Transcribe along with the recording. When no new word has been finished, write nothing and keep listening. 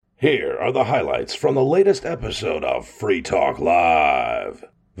Here are the highlights from the latest episode of Free Talk Live.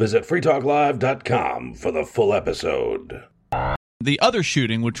 Visit freetalklive.com for the full episode. The other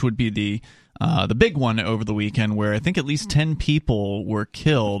shooting, which would be the big one over the weekend, where I think at least 10 people were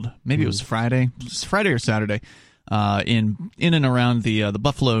killed. Maybe it was Friday or Saturday, in and around the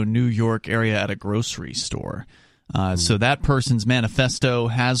Buffalo, New York area at a grocery store. So that person's manifesto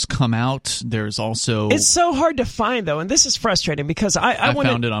has come out. There's also... It's so hard to find, though, and this is frustrating because I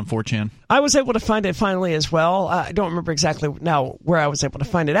found it on 4chan. I was able to find it finally as well. I don't remember exactly now where I was able to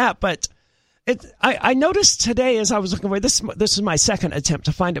find it at, but I noticed today as I was looking for it, this is my second attempt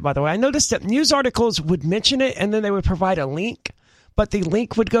to find it, by the way. I noticed that news articles would mention it, and then they would provide a link, but the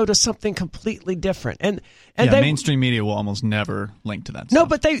link would go to something completely different. And mainstream media will almost never link to that stuff. No,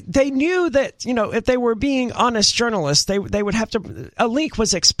 but they knew that, if they were being honest journalists, they would have to, a link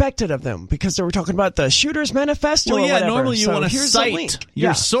was expected of them because they were talking about the shooter's manifesto or whatever. Normally you want to cite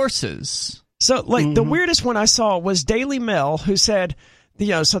your sources. So, the weirdest one I saw was Daily Mail, who said,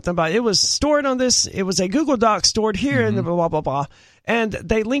 something about it was stored on this, it was a Google Doc stored here, and blah, blah, blah. And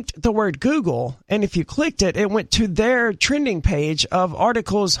they linked the word Google, and if you clicked it, it went to their trending page of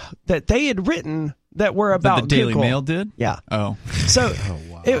articles that they had written that were about the Daily Google. Mail did? Yeah. Oh. So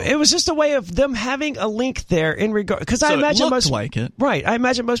wow. it was just a way of them having a link there in regard, because I imagine it looked like it. Right. I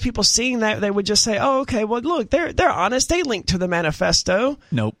imagine most people seeing that, they would just say, oh, okay, well, look, they're honest. They linked to the manifesto.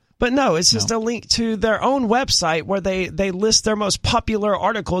 Nope. But no, it's just a link to their own website where they list their most popular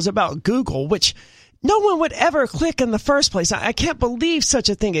articles about Google, which no one would ever click in the first place. I can't believe such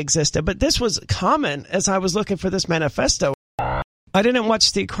a thing existed, but this was common as I was looking for this manifesto. I didn't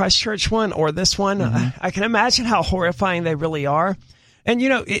watch the Christchurch one or this one. I can imagine how horrifying they really are. And,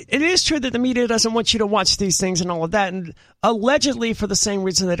 it is true that the media doesn't want you to watch these things and all of that. And allegedly for the same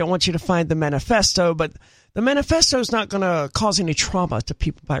reason they don't want you to find the manifesto. But the manifesto is not going to cause any trauma to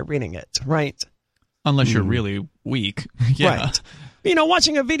people by reading it, right? Unless you're really weak. Yeah. Right.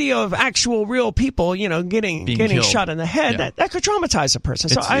 Watching a video of actual real people, getting shot in the head, that could traumatize a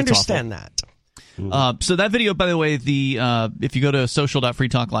person. So I understand that. So that video, by the way, if you go to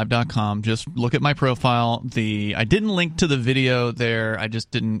social.freetalklive.com, just look at my profile. I didn't link to the video there. I just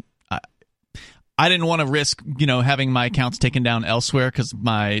didn't. I didn't want to risk, having my accounts taken down elsewhere because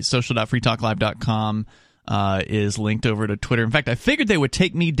my social.freetalklive.com is linked over to Twitter. In fact, I figured they would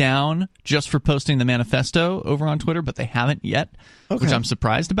take me down just for posting the manifesto over on Twitter, but they haven't yet, which I'm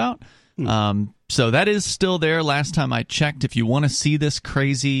surprised about. So that is still there. Last time I checked, if you want to see this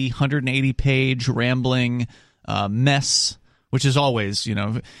crazy 180-page rambling mess, which is always,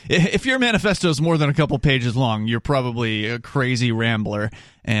 if your manifesto is more than a couple pages long, you're probably a crazy rambler,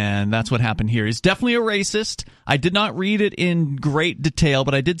 and that's what happened here. He's definitely a racist. I did not read it in great detail,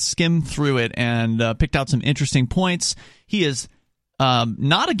 but I did skim through it and picked out some interesting points. He is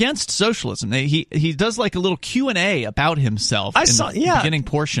not against socialism. He does like a little Q&A about himself in the beginning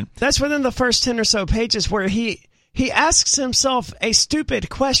portion. That's within the first 10 or so pages where he asks himself a stupid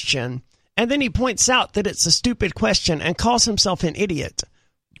question, and then he points out that it's a stupid question and calls himself an idiot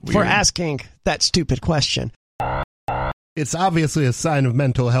for asking that stupid question. It's obviously a sign of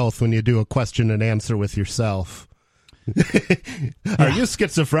mental health when you do a question and answer with yourself. Are you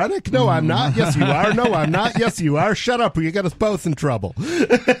schizophrenic? No, I'm not. Yes, you are. No, I'm not. Yes, you are. Shut up or you got us both in trouble.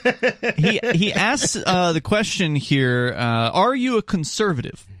 He asks the question here, are you a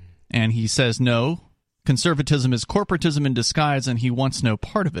conservative? And he says no. Conservatism is corporatism in disguise, and he wants no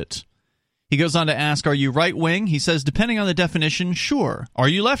part of it. He goes on to ask, are you right-wing? He says, depending on the definition, sure. Are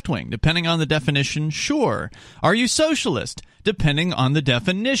you left-wing? Depending on the definition, sure. Are you socialist? Depending on the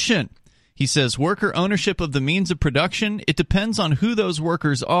definition. He says, worker ownership of the means of production, it depends on who those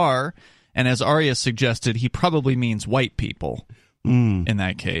workers are. And as Arya suggested, he probably means white people in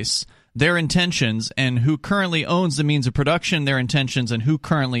that case. Their intentions and who currently owns the means of production, their intentions, and who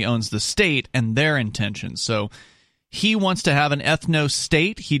currently owns the state and their intentions. So he wants to have an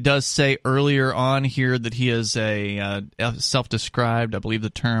ethno-state. He does say earlier on here that he is a self-described, I believe the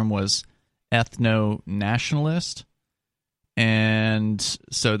term was ethno-nationalist. And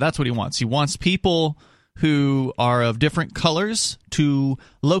so that's what he wants. He wants people who are of different colors to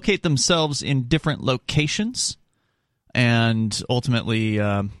locate themselves in different locations. And ultimately,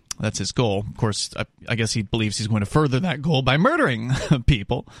 that's his goal. Of course, I guess he believes he's going to further that goal by murdering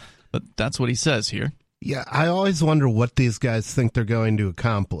people. But that's what he says here. Yeah, I always wonder what these guys think they're going to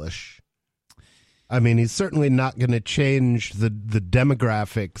accomplish. I mean, he's certainly not going to change the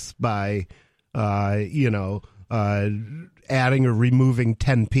demographics by, adding or removing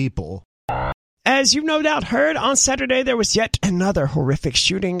 10 people. as you've no doubt heard, on Saturday there was yet another horrific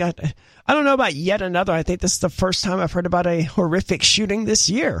shooting. I don't know about yet another. I think this is the first time I've heard about a horrific shooting this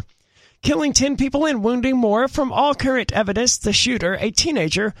year. Killing 10 people and wounding more. From all current evidence, the shooter, a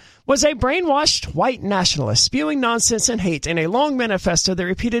teenager, was a brainwashed white nationalist, spewing nonsense and hate in a long manifesto that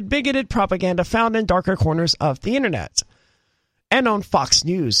repeated bigoted propaganda found in darker corners of the internet and on Fox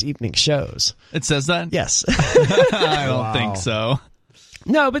News evening shows. It says that? Yes. I don't think so.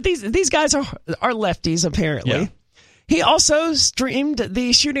 No, but these guys are lefties, apparently. Yeah. He also streamed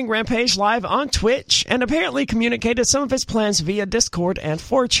the shooting rampage live on Twitch and apparently communicated some of his plans via Discord and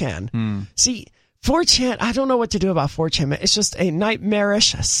 4chan. See, 4chan, I don't know what to do about 4chan, man. It's just a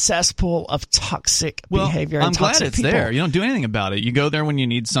nightmarish cesspool of toxic behavior and I'm toxic glad it's people. there. You don't do anything about it. You go there when you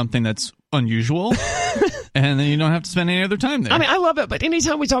need something that's unusual, and then you don't have to spend any other time there. I mean, I love it, but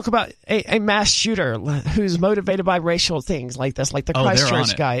anytime we talk about a mass shooter who's motivated by racial things like this, like the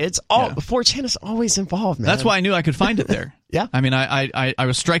Christchurch guy, it's all 4chan is always involved, man. That's why I knew I could find it there. Yeah. I mean, I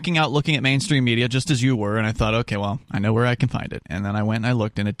was striking out looking at mainstream media just as you were, and I thought, okay, well, I know where I can find it. And then I went and I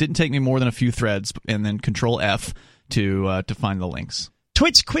looked, and it didn't take me more than a few threads, and then Control F to find the links.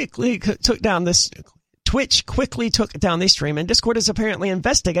 Twitch quickly took down this stream, and Discord is apparently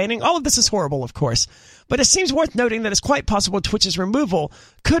investigating. All of this is horrible, of course, but it seems worth noting that it's quite possible Twitch's removal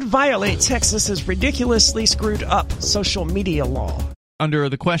could violate Texas's ridiculously screwed up social media law. Under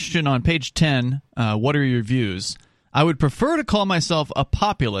the question on page 10, what are your views? I would prefer to call myself a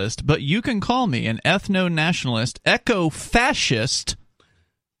populist, but you can call me an ethno-nationalist, eco-fascist,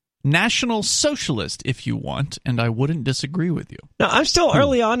 National Socialist if you want, and I wouldn't disagree with you. Now, I'm still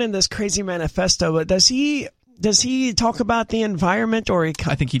early on in this crazy manifesto, but does he talk about the environment, or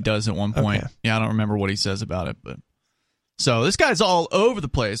I think he does at one point. Okay. Yeah, I don't remember what he says about it, but so this guy's all over the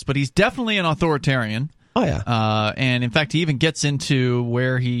place, but he's definitely an authoritarian. Oh yeah. And in fact, he even gets into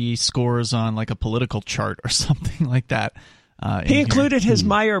where he scores on like a political chart or something like that. He included his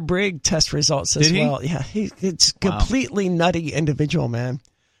Meyer-Briggs test results as well. Yeah, it's completely nutty individual, man.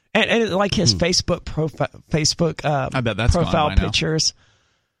 And like his Facebook I bet that's profile pictures.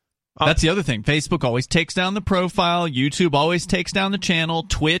 That's the other thing. Facebook always takes down the profile. YouTube always takes down the channel.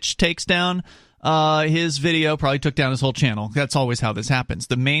 Twitch takes down his video, probably took down his whole channel. That's always how this happens.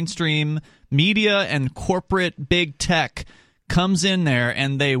 The mainstream media and corporate big tech comes in there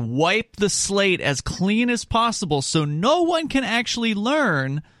and they wipe the slate as clean as possible so no one can actually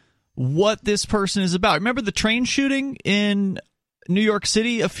learn what this person is about. Remember the train shooting in New York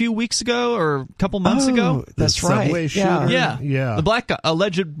City a few weeks ago or a couple months ago? That's right. Yeah. The black guy,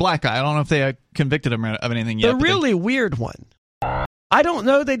 alleged black guy. I don't know if they convicted him of anything yet. The really weird one. I don't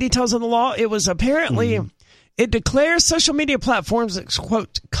know the details of the law. It was apparently, it declares social media platforms as,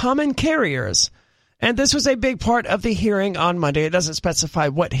 quote, common carriers. And this was a big part of the hearing on Monday. It doesn't specify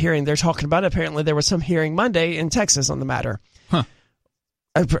what hearing they're talking about. Apparently there was some hearing Monday in Texas on the matter. Huh.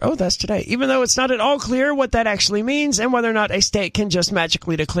 Oh, that's today. Even though it's not at all clear what that actually means and whether or not a state can just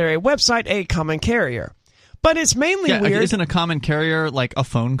magically declare a website a common carrier. But it's mainly weird. Isn't a common carrier like a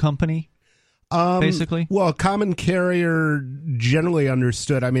phone company? Basically? Well, a common carrier generally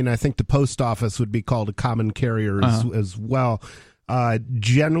understood. I mean, I think the post office would be called a common carrier as well.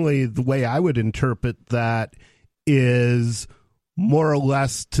 Generally, the way I would interpret that is more or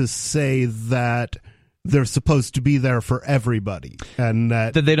less to say that they're supposed to be there for everybody, and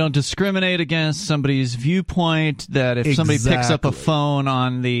that they don't discriminate against somebody's viewpoint, that if somebody picks up a phone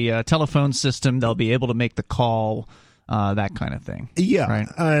on the telephone system, they'll be able to make the call, that kind of thing. Yeah, right?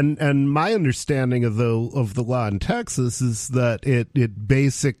 And my understanding of the law in Texas is that it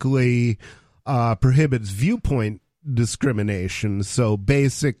basically prohibits viewpoint discrimination. So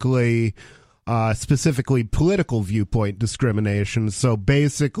basically, specifically political viewpoint discrimination. So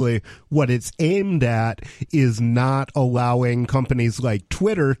basically what it's aimed at is not allowing companies like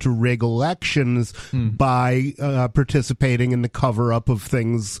Twitter to rig elections by participating in the cover-up of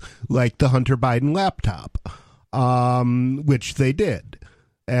things like the Hunter Biden laptop, which they did.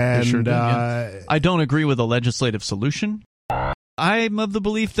 And they sure did, yeah. I don't agree with a legislative solution. I'm of the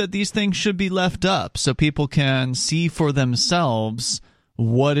belief that these things should be left up so people can see for themselves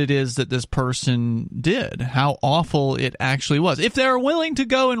what it is that this person did, how awful it actually was. If they're willing to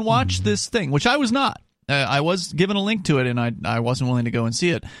go and watch this thing, which I was not. I was given a link to it, and I wasn't willing to go and see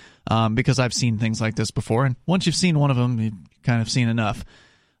it because I've seen things like this before. And once you've seen one of them, you've kind of seen enough.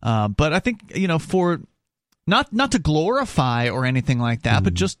 But I think, for not to glorify or anything like that,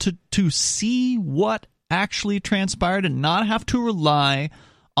 but just to see what actually transpired and not have to rely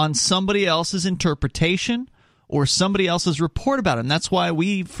on somebody else's interpretation or somebody else's report about it. And that's why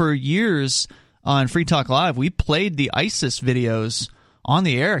we, for years on Free Talk Live, we played the ISIS videos on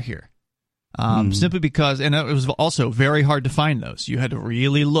the air here. simply because, and it was also very hard to find those. You had to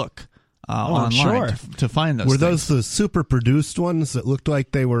really look online to find those. Were those the super produced ones that looked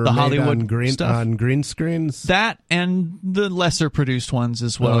like they were the made Hollywood on green screens? That and the lesser produced ones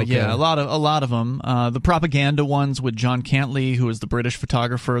as well. Okay. Yeah, a lot of them. The propaganda ones with John Cantley, who was the British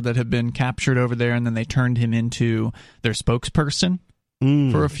photographer that had been captured over there, and then they turned him into their spokesperson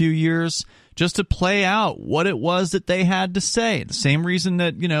for a few years, just to play out what it was that they had to say. The same reason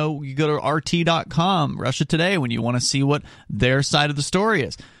that, you go to RT.com, Russia Today, when you want to see what their side of the story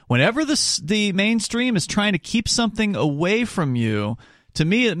is. Whenever the mainstream is trying to keep something away from you, to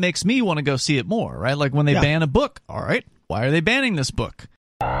me, it makes me want to go see it more, right? Like when they ban a book. All right, why are they banning this book?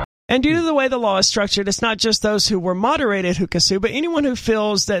 And due to the way the law is structured, it's not just those who were moderated who can sue, but anyone who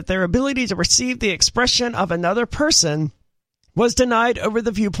feels that their ability to receive the expression of another person was denied over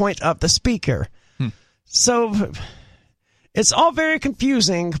the viewpoint of the speaker. So it's all very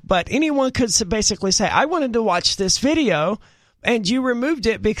confusing, but anyone could basically say, I wanted to watch this video, and you removed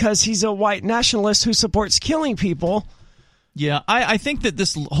it because he's a white nationalist who supports killing people. Yeah, I think that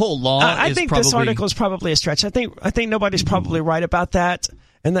this whole law I think this article is probably a stretch. I think nobody's probably right about that,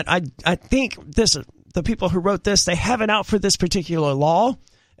 and that I think the people who wrote this, they have it out for this particular law.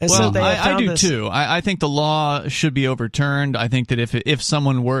 And well, so I do too. I think the law should be overturned. I think that if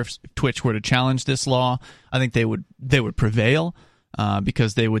Twitch were to challenge this law, I think they would prevail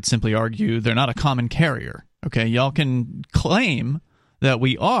because they would simply argue they're not a common carrier. Okay, y'all can claim that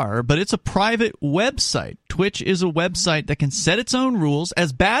we are, but it's a private website. Twitch is a website that can set its own rules,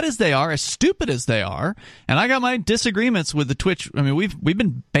 as bad as they are, as stupid as they are. And I got my disagreements with the Twitch. I mean, we've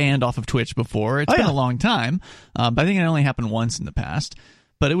been banned off of Twitch before. It's been a long time, but I think it only happened once in the past.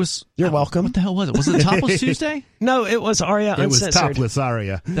 But it was... You're welcome. What the hell was it? Was it Topless Tuesday? No, it was Aria Uncensored. It was Topless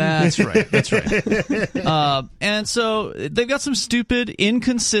Aria. That's right. That's right. And so they've got some stupid,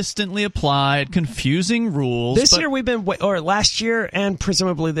 inconsistently applied, confusing rules. This year we've been... Or last year, and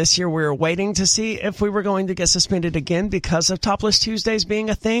presumably this year, we were waiting to see if we were going to get suspended again because of Topless Tuesdays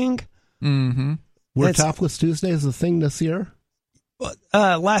being a thing. Mm-hmm. Were Topless Tuesdays a thing this year?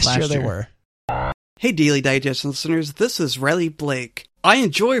 Last year they were. Hey, Daily Digest listeners, this is Riley Blake. I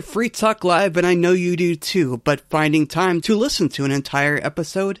enjoy Free Talk Live, and I know you do too, but finding time to listen to an entire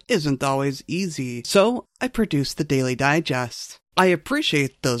episode isn't always easy, so I produce the Daily Digest. I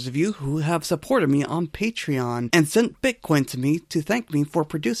appreciate those of you who have supported me on Patreon and sent Bitcoin to me to thank me for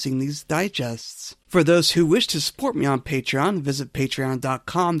producing these digests. For those who wish to support me on Patreon, visit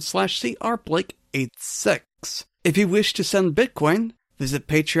patreon.com/crblake86. If you wish to send Bitcoin, visit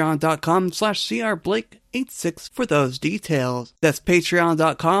patreon.com/crblake86 for those details. That's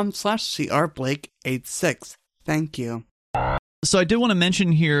patreon.com/crblake86. Thank you. So I did want to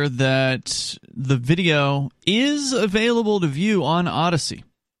mention here that the video is available to view on Odyssey.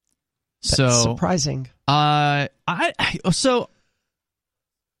 That's surprising. I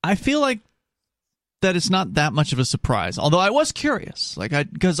feel like that it's not that much of a surprise. Although I was curious,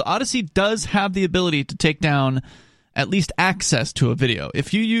 because Odyssey does have the ability to take down at least access to a video.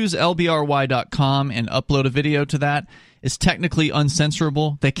 If you use lbry.com and upload a video to that, it's technically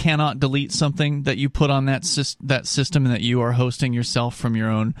uncensorable. They cannot delete something that you put on that system and that you are hosting yourself from your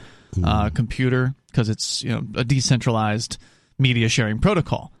own computer, because it's a decentralized media sharing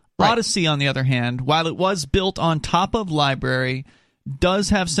protocol. Right. Odyssey, on the other hand, while it was built on top of Library, does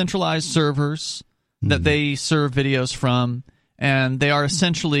have centralized servers that they serve videos from, and they are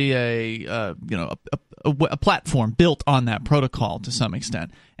essentially a platform built on that protocol to some extent.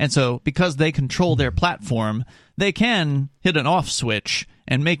 And so because they control their platform, they can hit an off switch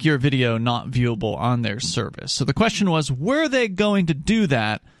and make your video not viewable on their service. So the question was, were they going to do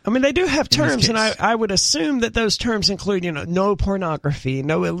that? I mean, they do have terms, and I would assume that those terms include, no pornography,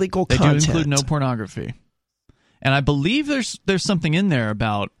 no illegal content. They do include no pornography. And I believe there's something in there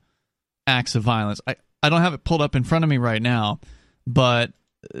about acts of violence. I don't have it pulled up in front of me right now, but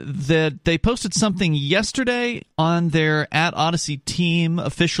they posted something yesterday on their @Odyssey Team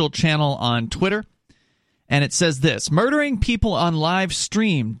official channel on Twitter, and it says this: murdering people on live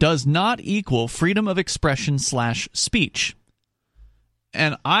stream does not equal freedom of expression / speech.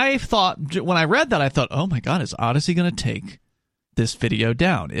 And I thought, when I read that, I thought, oh my God, is Odyssey going to take this video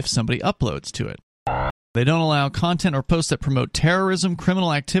down if somebody uploads to it? They don't allow content or posts that promote terrorism,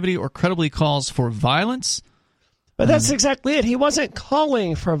 criminal activity, or credibly calls for violence. But that's exactly it. He wasn't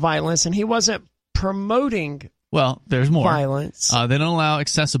calling for violence, and he wasn't promoting there's more. Violence. They don't allow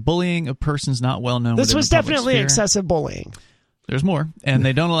excessive bullying of persons not well known. This was definitely sphere. excessive bullying. There's more. And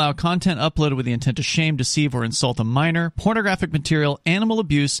they don't allow content uploaded with the intent to shame, deceive, or insult a minor, pornographic material, animal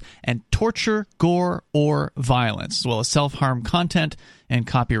abuse, and torture, gore, or violence, as well as self-harm content and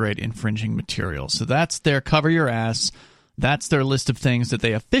copyright infringing material. So that's their cover your ass. That's their list of things that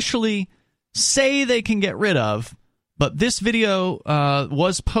they officially say they can get rid of. But this video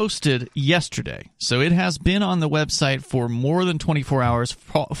was posted yesterday. So it has been on the website for more than 24 hours,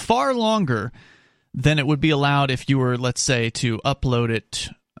 far longer than it would be allowed if you were, let's say, to upload it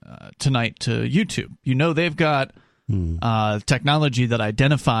tonight to YouTube. You know they've got technology that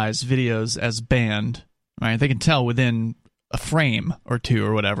identifies videos as banned, right? They can tell within a frame or two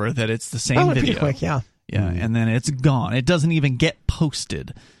or whatever that it's the same video. Pretty quick, yeah. Yeah, and then it's gone. It doesn't even get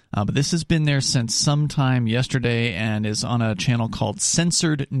posted. But this has been there since sometime yesterday and is on a channel called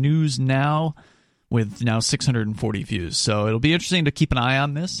Censored News Now, with now 640 views. So it'll be interesting to keep an eye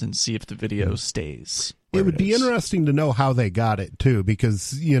on this and see if the video stays. It would be interesting to know how they got it, too,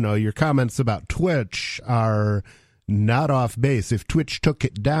 because, you know, your comments about Twitch are not off base. If Twitch took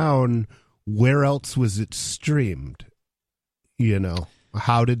it down, where else was it streamed? You know,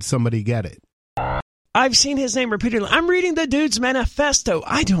 how did somebody get it? I've seen his name repeatedly. I'm reading the dude's manifesto.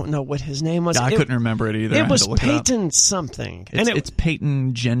 I don't know what his name was. I couldn't remember it either. It was Peyton something. It's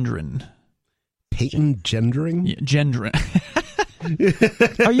Peyton Gendron. Peyton Gendring? Yeah, Gendron.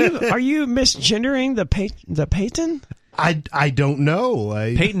 Are you misgendering the Peyton? I don't know.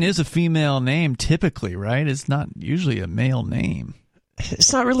 Peyton is a female name typically, right? It's not usually a male name.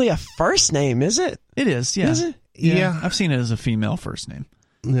 It's not really a first name, is it? It is, yeah. Is it? Yeah. I've seen it as a female first name.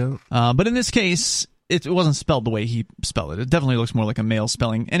 Yeah. But in this case, it wasn't spelled the way he spelled it. It definitely looks more like a male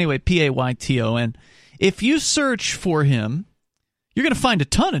spelling. Anyway, Payton. If you search for him, you're going to find a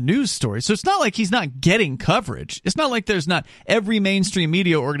ton of news stories. So it's not like he's not getting coverage. It's not like there's not every mainstream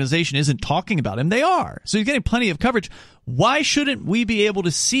media organization isn't talking about him. They are. So he's getting plenty of coverage. Why shouldn't we be able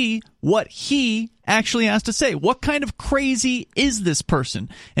to see what he actually has to say? What kind of crazy is this person?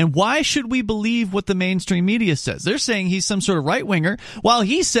 And why should we believe what the mainstream media says? They're saying he's some sort of right-winger, while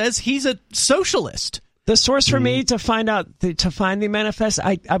he says he's a socialist. The source for me to find the manifest,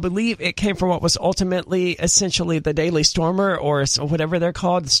 I believe it came from what was ultimately essentially the Daily Stormer or whatever they're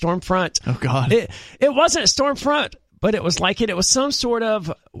called, the Stormfront. Oh, God. It wasn't Stormfront, but it was like it. It was some sort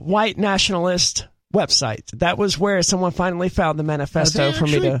of white nationalist website. That was where someone finally found the manifesto for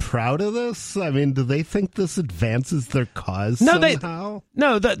me to. Are they actually proud of this? I mean, do they think this advances their cause somehow?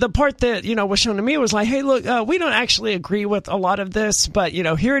 The part that was shown to me was like, hey, look, we don't actually agree with a lot of this, but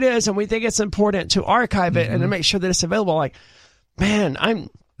here it is, and we think it's important to archive it and to make sure that it's available. Like, man,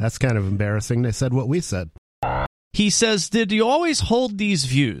 That's kind of embarrassing. They said what we said. He says, did you always hold these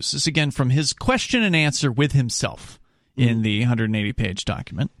views? This again from his question and answer with himself in the 180-page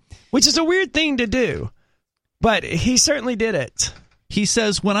document. Which is a weird thing to do, but he certainly did it. He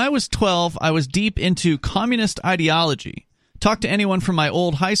says, when I was 12, I was deep into communist ideology. Talk to anyone from my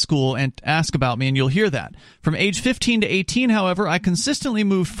old high school and ask about me, and you'll hear that. From age 15 to 18, however, I consistently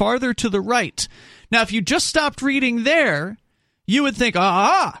moved farther to the right. Now, if you just stopped reading there, you would think,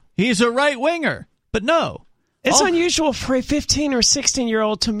 he's a right-winger. But no. It's unusual for a 15 or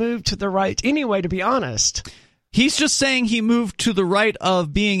 16-year-old to move to the right anyway, to be honest. He's just saying he moved to the right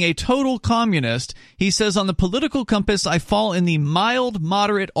of being a total communist. He says, on the political compass, I fall in the mild,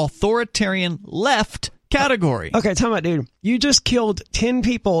 moderate, authoritarian left category. Okay, time out, dude. You just killed 10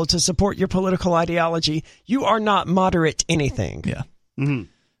 people to support your political ideology. You are not moderate anything. Yeah. Mm-hmm.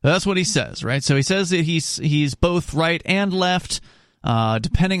 That's what he says, right? So he says that he's both right and left,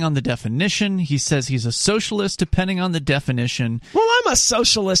 depending on the definition. He says he's a socialist, depending on the definition. Well, I'm a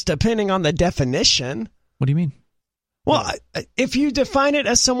socialist, depending on the definition. What do you mean? Well, if you define it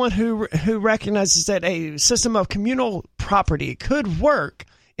as someone who recognizes that a system of communal property could work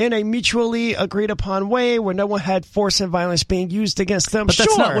in a mutually agreed upon way where no one had force and violence being used against them, but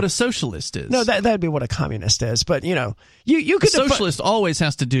that's not what a socialist is. No, that'd be what a communist is. But you could. A socialist always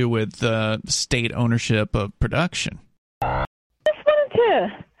has to do with state ownership of production. I just wanted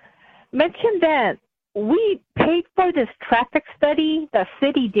to mention that we paid for this traffic study the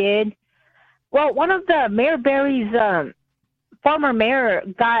city did. Well, one of the Mayor Barry's former mayor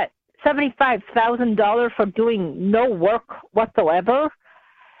got $75,000 for doing no work whatsoever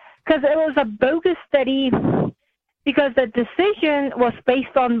because it was a bogus study because the decision was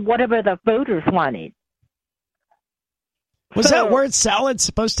based on whatever the voters wanted. Was that word salad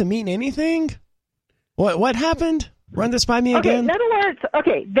supposed to mean anything? What happened? Run this by me again. In other words,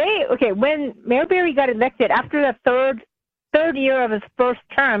 when Mayor Barry got elected after the third year of his first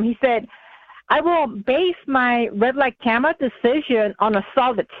term, he said, I will base my red light camera decision on a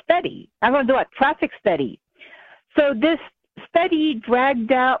solid study. I'm going to do a traffic study. So this study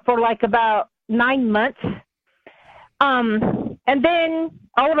dragged out for like about 9 months. And then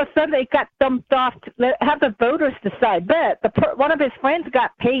all of a sudden it got dumped off to have the voters decide. But one of his friends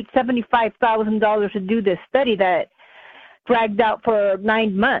got paid $75,000 to do this study that dragged out for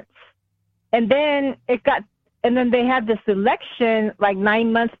 9 months. And then they had this election like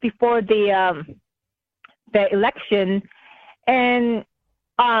 9 months before the election. And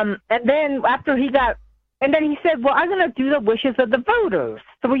then after he got, and then he said, well, I'm going to do the wishes of the voters.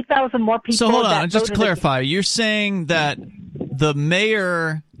 3,000 more people. So hold on, just to clarify, you're saying that the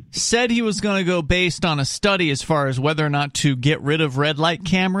mayor said he was going to go based on a study as far as whether or not to get rid of red light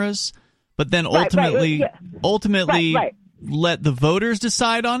cameras, but then ultimately let the voters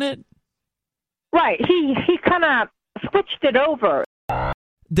decide on it? Right. He kind of switched it over.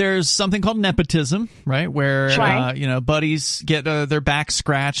 There's something called nepotism, right, where buddies get their backs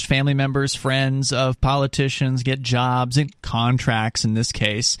scratched, family members, friends of politicians get jobs and contracts in this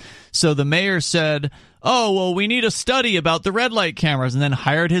case. So the mayor said, oh, well, we need a study about the red light cameras, and then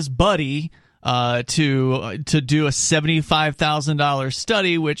hired his buddy to do a $75,000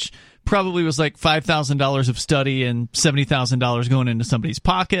 study, which probably was like $5,000 of study and $70,000 going into somebody's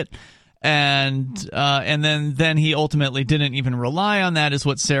pocket. And then he ultimately didn't even rely on that, is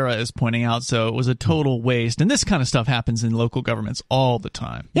what Sarah is pointing out. So it was a total waste. And this kind of stuff happens in local governments all the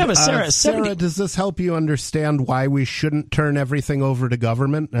time. Yeah, but Sarah, does this help you understand why we shouldn't turn everything over to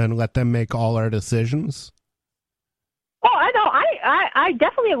government and let them make all our decisions? Oh, I know. I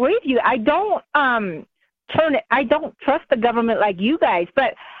definitely agree with you. I don't I don't trust the government like you guys,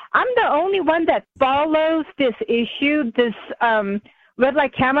 but I'm the only one that follows this issue, this red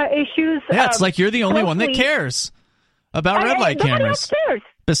light camera issues. Yeah, it's like you're the only one that cares about red light cameras. Else cares.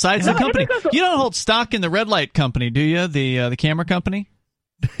 Besides the company. You don't hold stock in the red light company, do you? The camera company?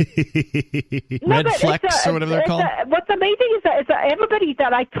 Red Flex or whatever they're called? What's amazing is that everybody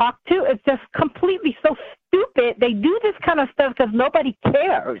that I talk to is just completely so stupid. They do this kind of stuff because nobody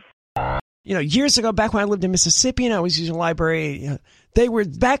cares. You know, years ago, back when I lived in Mississippi and I was using a library, they were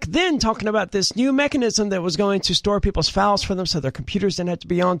back then talking about this new mechanism that was going to store people's files for them so their computers didn't have to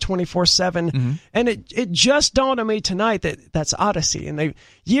be on 24/7. Mm-hmm. And it just dawned on me tonight that that's Odyssey. And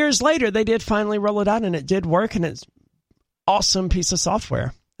years later, they did finally roll it out, and it did work, and it's awesome piece of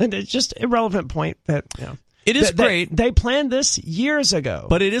software. And it's just a relevant point that, it is great. They planned this years ago.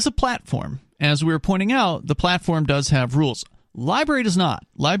 But it is a platform. As we were pointing out, the platform does have rules. Library does not.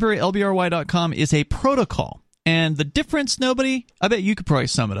 LibraryLBRY.com is a protocol. And the difference, I bet you could probably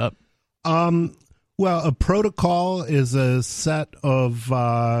sum it up. Well, a protocol is a set of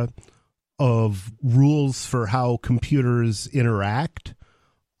rules for how computers interact.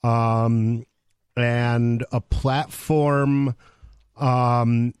 And a platform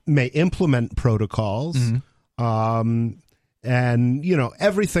may implement protocols. Mm-hmm. And,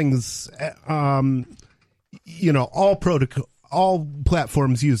 everything's, all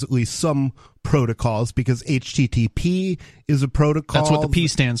platforms use at least some protocols because HTTP is a protocol. That's what the P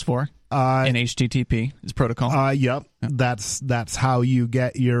stands for in HTTP is protocol. Yep. That's how you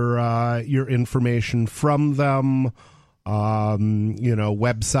get your information from them.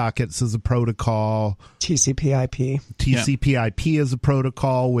 WebSockets is a protocol. TCP/IP. TCP/IP is a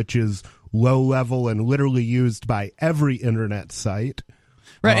protocol, which is low level and literally used by every internet site.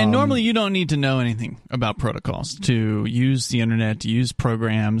 Right, and normally you don't need to know anything about protocols to use the internet, to use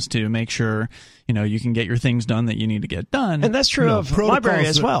programs, to make sure, you can get your things done that you need to get done. And that's true of library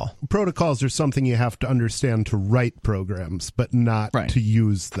as well. Protocols are something you have to understand to write programs, but not to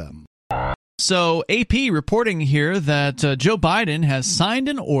use them. So AP reporting here that Joe Biden has signed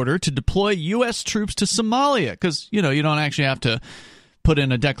an order to deploy U.S. troops to Somalia because, you don't actually have to put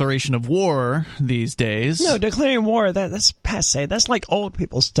in a declaration of war these days. No, declaring war, that's passé. That's like old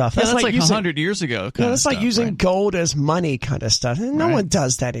people stuff. That's like 100 years ago. That's like using gold as money kind of stuff. No one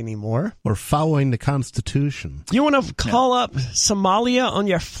does that anymore. Or following the Constitution. You want to call up Somalia on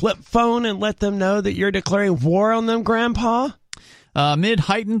your flip phone and let them know that you're declaring war on them, Grandpa? Amid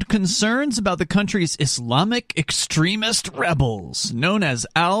heightened concerns about the country's Islamic extremist rebels, known as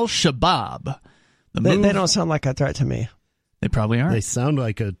Al-Shabaab. They don't sound like a threat to me. They probably are. They sound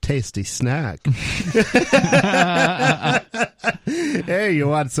like a tasty snack. Hey, you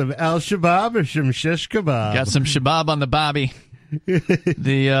want some Al-Shabaab or some shish kebab? Got some shabab on the bobby.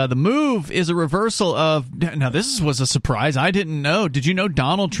 The move is a reversal of... Now, this was a surprise. I didn't know. Did you know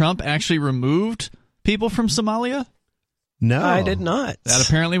Donald Trump actually removed people from Somalia? No, I did not. That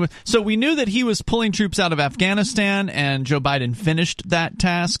apparently was. So we knew that he was pulling troops out of Afghanistan, and Joe Biden finished that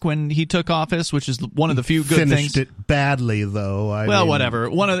task when he took office, which is one of the few good finished things. It badly, though. Whatever.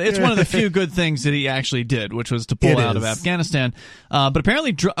 It's one of the few good things that he actually did, which was to pull out of Afghanistan. But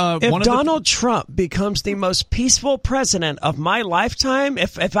apparently, if Donald Trump becomes the most peaceful president of my lifetime,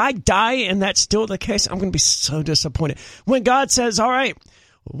 if I die and that's still the case, I'm going to be so disappointed. When God says, "All right,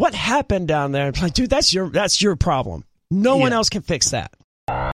 what happened down there?" I'm like, dude, that's your problem. No one else can fix that.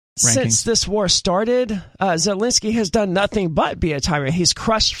 Since this war started, Zelensky has done nothing but be a tyrant. He's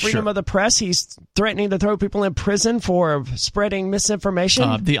crushed freedom of the press. He's threatening to throw people in prison for spreading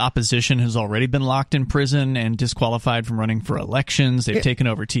misinformation. The opposition has already been locked in prison and disqualified from running for elections. They've taken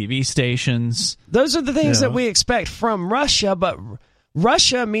over TV stations. Those are the things that we expect from Russia, but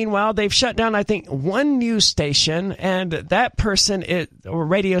Russia, meanwhile, they've shut down, I think, one news station, and that person, or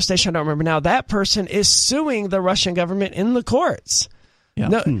radio station, I don't remember now, that person is suing the Russian government in the courts. Yeah.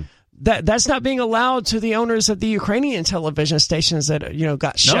 No, that's not being allowed to the owners of the Ukrainian television stations that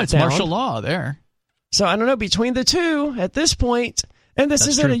got shut down. No, it's martial law there. So I don't know, between the two, at this point, and this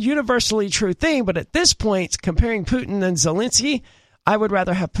isn't a universally true thing, but at this point, comparing Putin and Zelensky, I would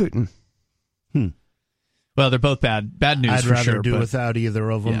rather have Putin. Well, they're both bad news. I'd for rather sure, do without either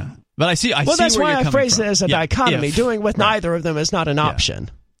of them. Yeah. But I see. Well, that's why I phrase it as a dichotomy. If. Doing with neither of them is not an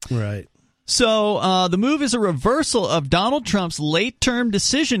option. Right. So the move is a reversal of Donald Trump's late-term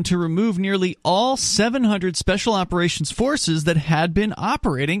decision to remove nearly all 700 Special Operations Forces that had been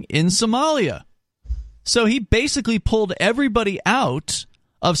operating in Somalia. So he basically pulled everybody out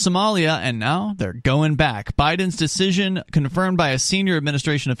of Somalia, and now they're going back. Biden's decision, confirmed by a senior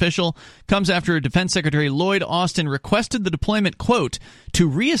administration official, comes after Defense Secretary Lloyd Austin requested the deployment, quote, to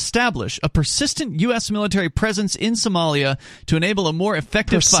reestablish a persistent U.S. military presence in Somalia to enable a more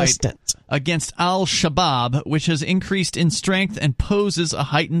effective fight against al-Shabaab, which has increased in strength and poses a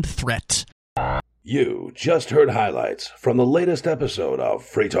heightened threat. You just heard highlights from the latest episode of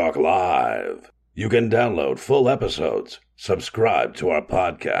Free Talk Live. You can download full episodes, subscribe to our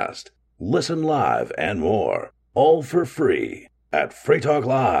podcast, listen live, and more, all for free at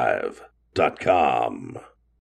freetalklive.com.